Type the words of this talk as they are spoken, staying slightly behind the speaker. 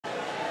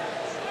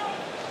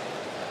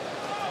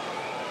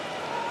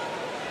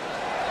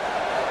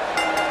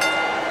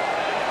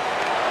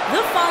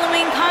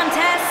following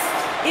contest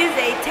is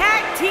a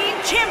Tag Team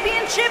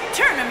Championship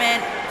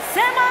Tournament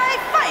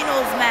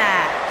semi-finals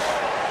match.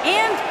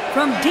 And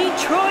from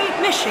Detroit,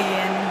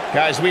 Michigan.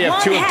 Guys, we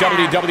have two of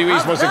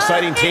WWE's most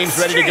exciting teams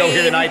ready to go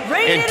here tonight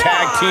in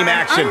tag team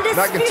action. And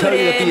I can tell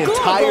you that the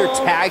entire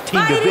tag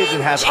team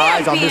division has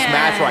eyes on this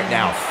match right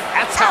now.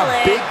 That's how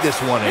big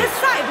this one is.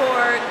 The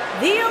Cyborg,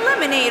 the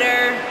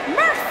Eliminator,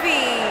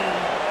 Murphy.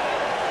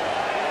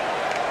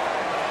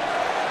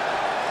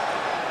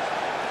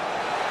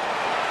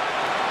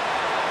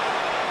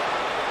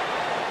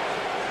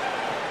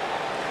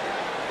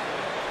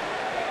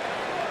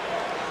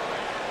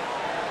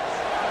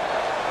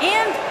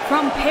 And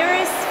from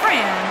Paris,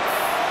 France,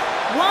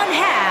 one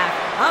half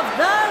of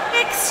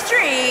the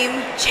Extreme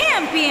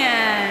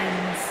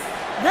Champions,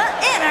 the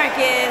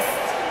Anarchist,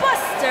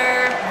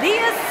 Buster, the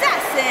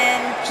Assassin,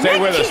 Stay Nikita.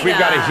 with us. We've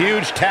got a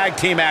huge tag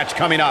team match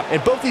coming up.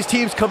 And both these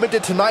teams come into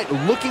tonight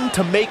looking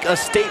to make a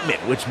statement,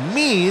 which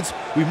means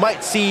we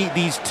might see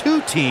these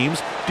two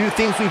teams do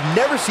things we've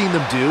never seen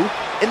them do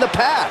in the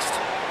past.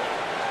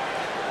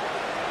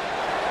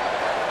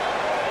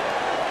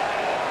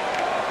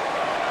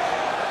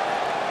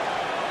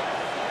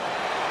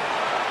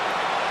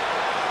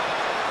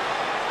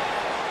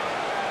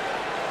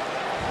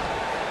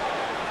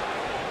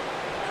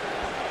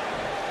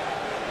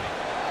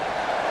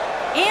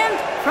 And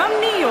from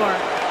New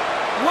York,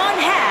 one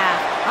half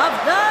of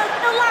the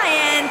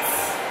Alliance,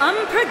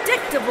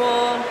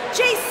 Unpredictable,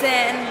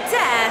 Jason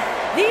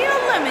Death, the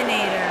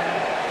Eliminator.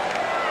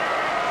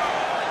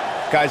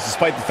 Guys,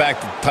 despite the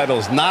fact that the title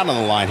is not on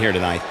the line here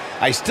tonight,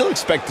 I still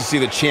expect to see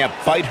the champ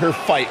fight her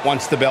fight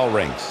once the bell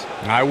rings.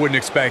 I wouldn't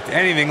expect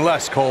anything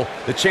less, Cole.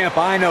 The champ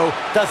I know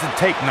doesn't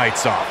take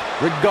nights off,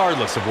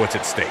 regardless of what's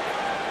at stake.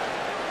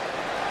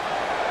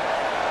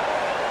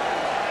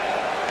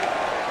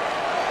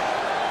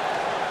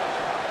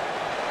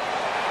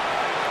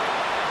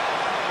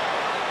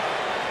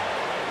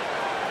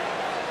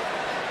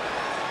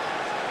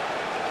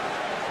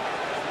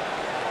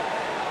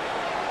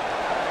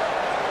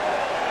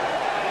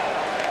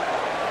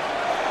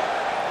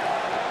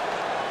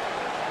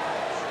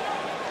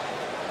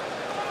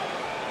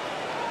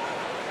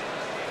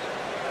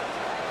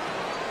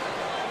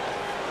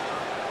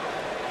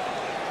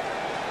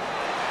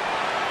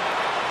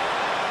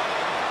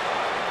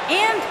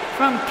 And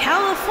from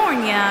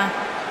California,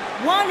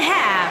 one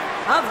half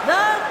of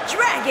the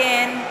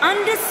Dragon,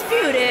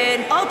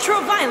 Undisputed,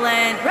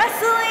 Ultraviolent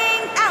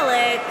Wrestling,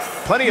 Alex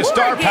Plenty of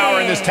star Morgan. power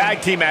in this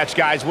tag team match,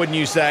 guys, wouldn't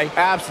you say?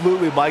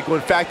 Absolutely, Michael.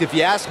 In fact, if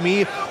you ask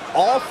me,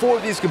 all four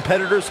of these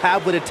competitors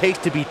have what it takes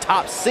to be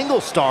top single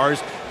stars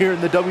here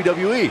in the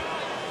WWE.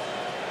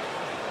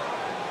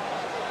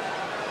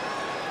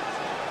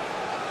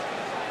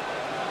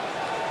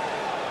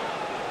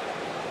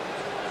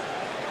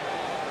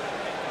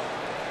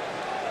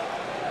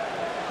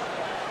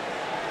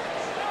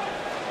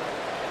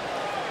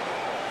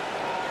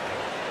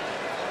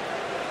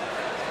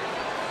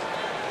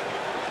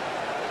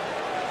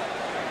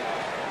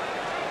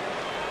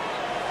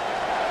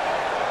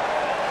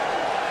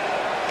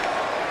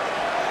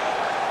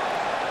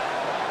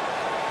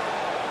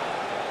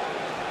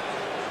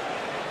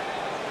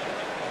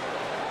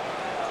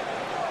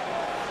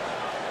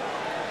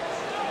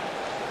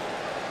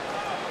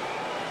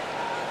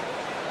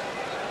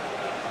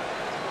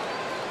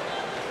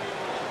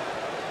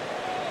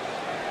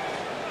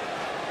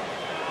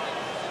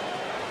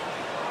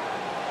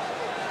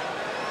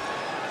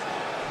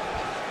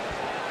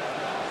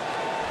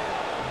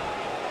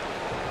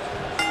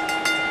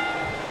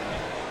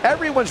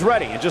 Everyone's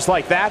ready, and just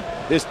like that,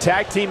 this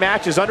tag team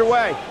match is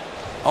underway.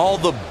 All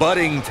the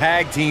budding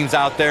tag teams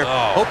out there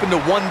hoping to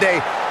one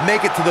day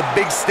make it to the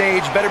big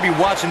stage better be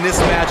watching this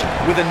match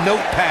with a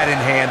notepad in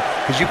hand,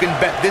 because you can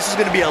bet this is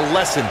going to be a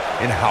lesson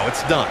in how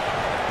it's done.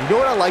 You know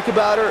what I like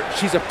about her?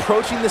 She's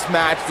approaching this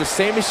match the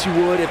same as she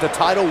would if the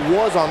title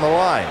was on the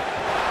line.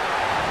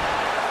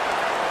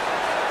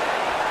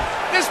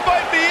 This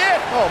might be it.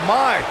 Oh,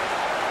 my.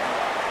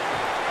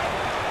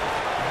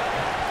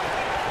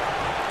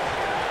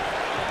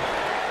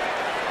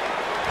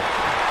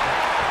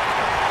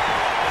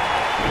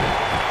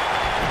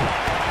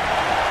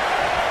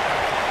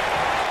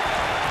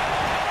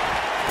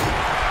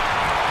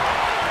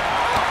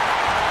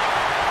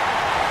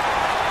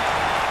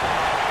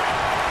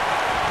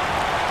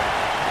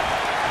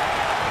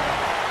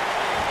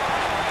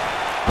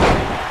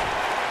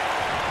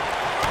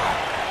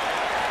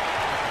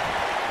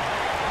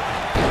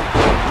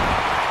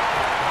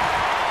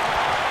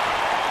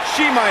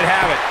 She might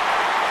have it.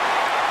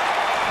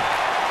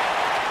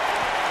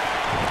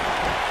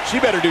 She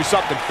better do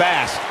something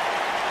fast.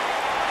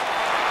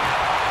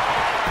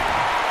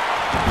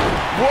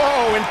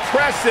 Whoa,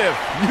 impressive.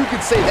 You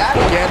could say that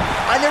again.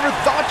 I never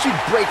thought she'd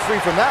break free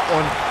from that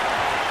one.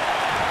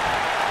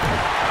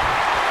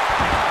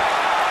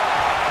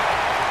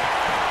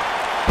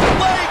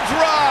 Leg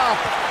drop.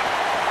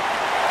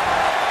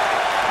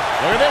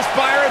 Look at this,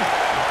 Byron.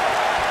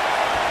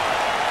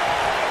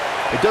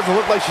 It doesn't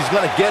look like she's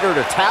going to get her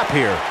to tap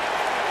here.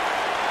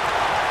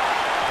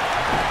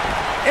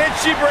 And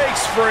she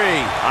breaks free.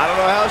 I don't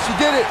know how she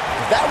did it,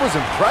 but that was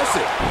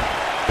impressive.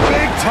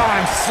 Big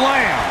time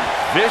slam.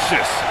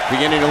 Vicious.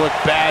 Beginning to look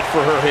bad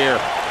for her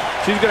here.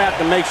 She's going to have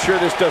to make sure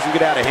this doesn't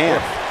get out of hand.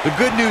 The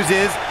good news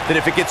is that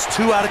if it gets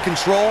too out of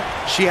control,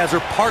 she has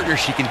her partner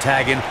she can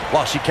tag in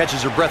while she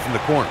catches her breath in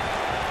the corner.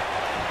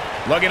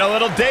 Looking a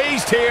little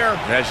dazed here.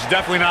 Yeah, she's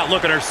definitely not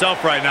looking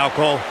herself right now,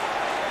 Cole.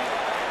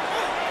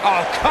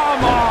 Oh,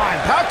 come on!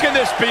 How can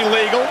this be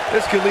legal?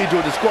 This could lead to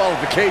a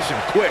disqualification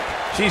quick.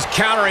 She's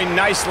countering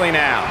nicely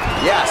now.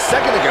 Yeah, a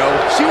second ago,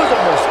 she was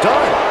almost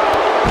done.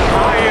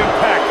 High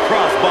impact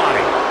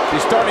crossbody.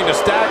 She's starting to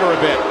stagger a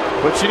bit,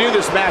 but she knew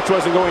this match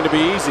wasn't going to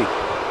be easy.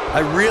 I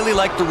really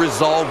like the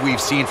resolve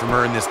we've seen from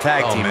her in this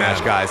tag team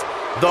match, guys.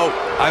 Though,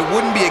 I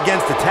wouldn't be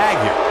against the tag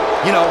here.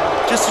 You know,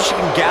 just so she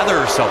can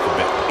gather herself a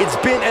bit. It's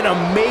been an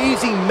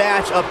amazing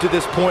match up to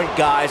this point,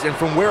 guys, and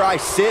from where I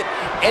sit,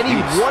 any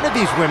one of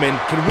these women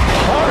can win.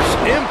 Harsh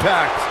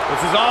impact.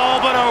 This is all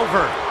but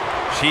over.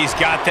 She's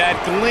got that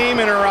gleam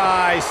in her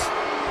eyes.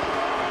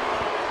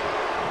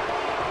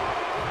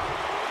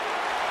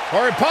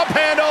 Or pump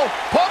handle.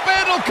 Pump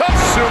handle comes.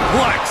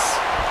 Suplex.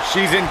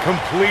 She's in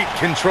complete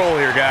control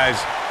here, guys.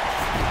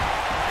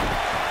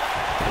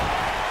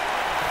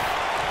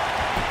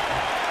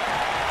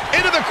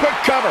 Into the quick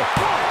cover.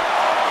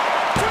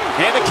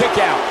 And a kick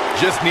out.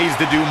 Just needs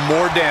to do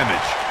more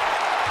damage.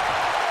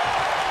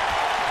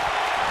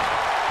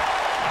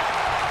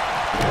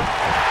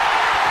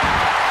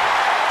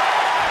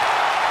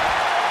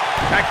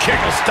 That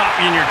kick will stop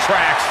you in your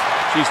tracks.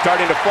 She's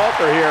starting to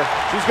falter here.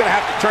 She's going to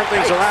have to turn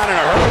things around in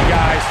a hurry,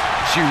 guys.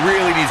 She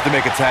really needs to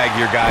make a tag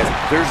here, guys.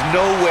 There's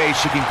no way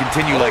she can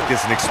continue like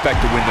this and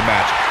expect to win the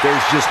match.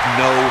 There's just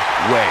no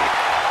way.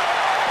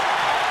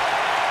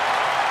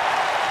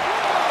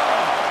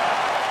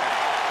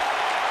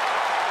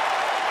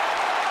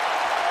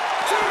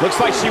 Looks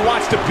like she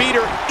wants to beat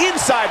her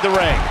inside the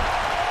ring.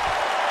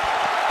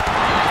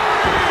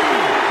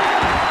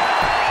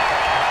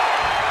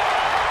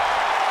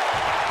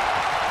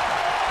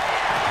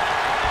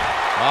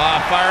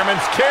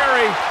 Fireman's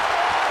carry.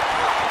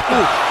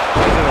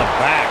 Into the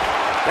back.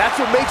 That's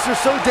what makes her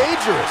so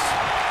dangerous.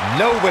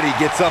 Nobody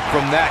gets up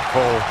from that,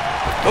 Cole.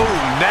 Oh,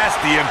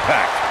 nasty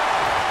impact.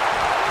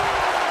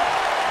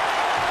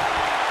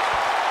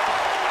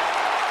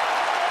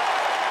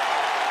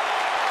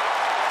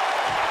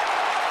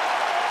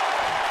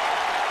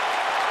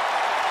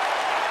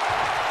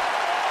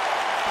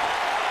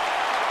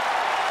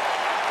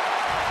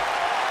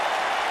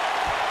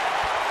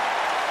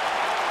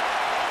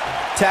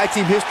 Tag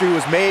team history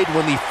was made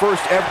when the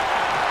first ever...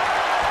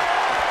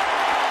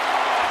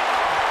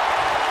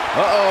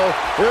 Uh-oh,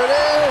 here it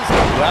is.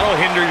 That'll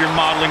hinder your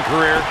modeling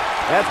career.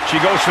 She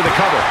goes for the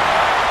cover.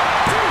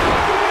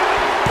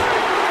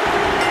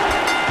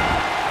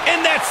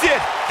 And that's it.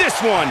 This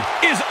one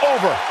is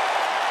over.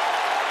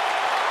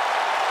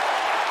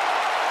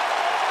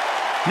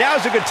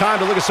 Now's a good time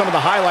to look at some of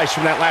the highlights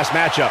from that last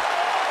matchup.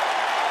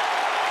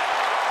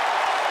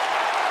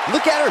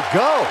 Look at her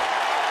go.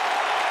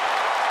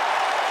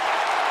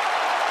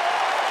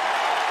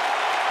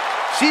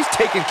 She's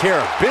taking care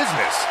of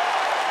business.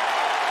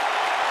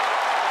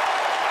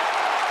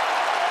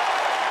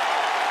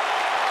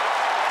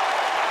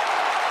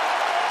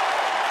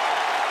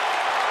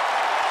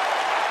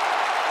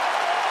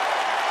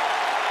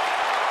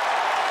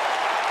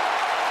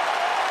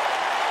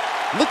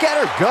 Look at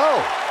her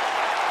go.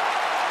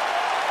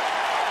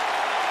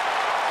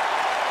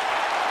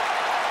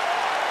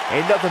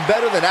 Ain't nothing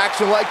better than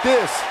action like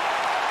this.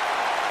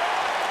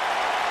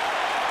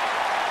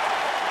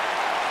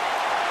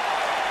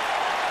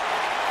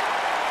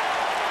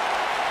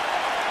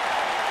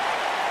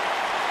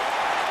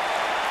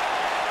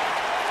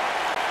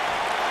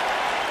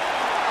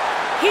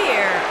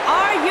 Here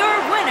are your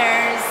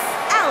winners,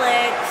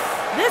 Alex,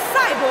 the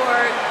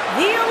Cyborg,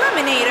 the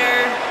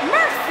Eliminator,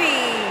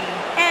 Murphy,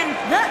 and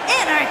the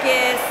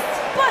Anarchist,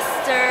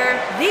 Buster,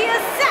 the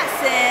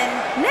Assassin,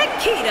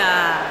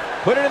 Nikita.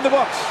 Put it in the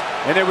books,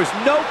 and there was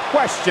no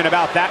question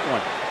about that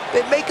one.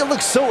 They make it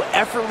look so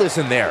effortless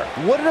in there.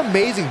 What an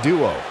amazing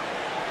duo.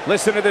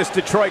 Listen to this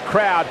Detroit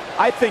crowd.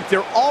 I think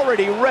they're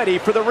already ready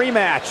for the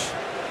rematch.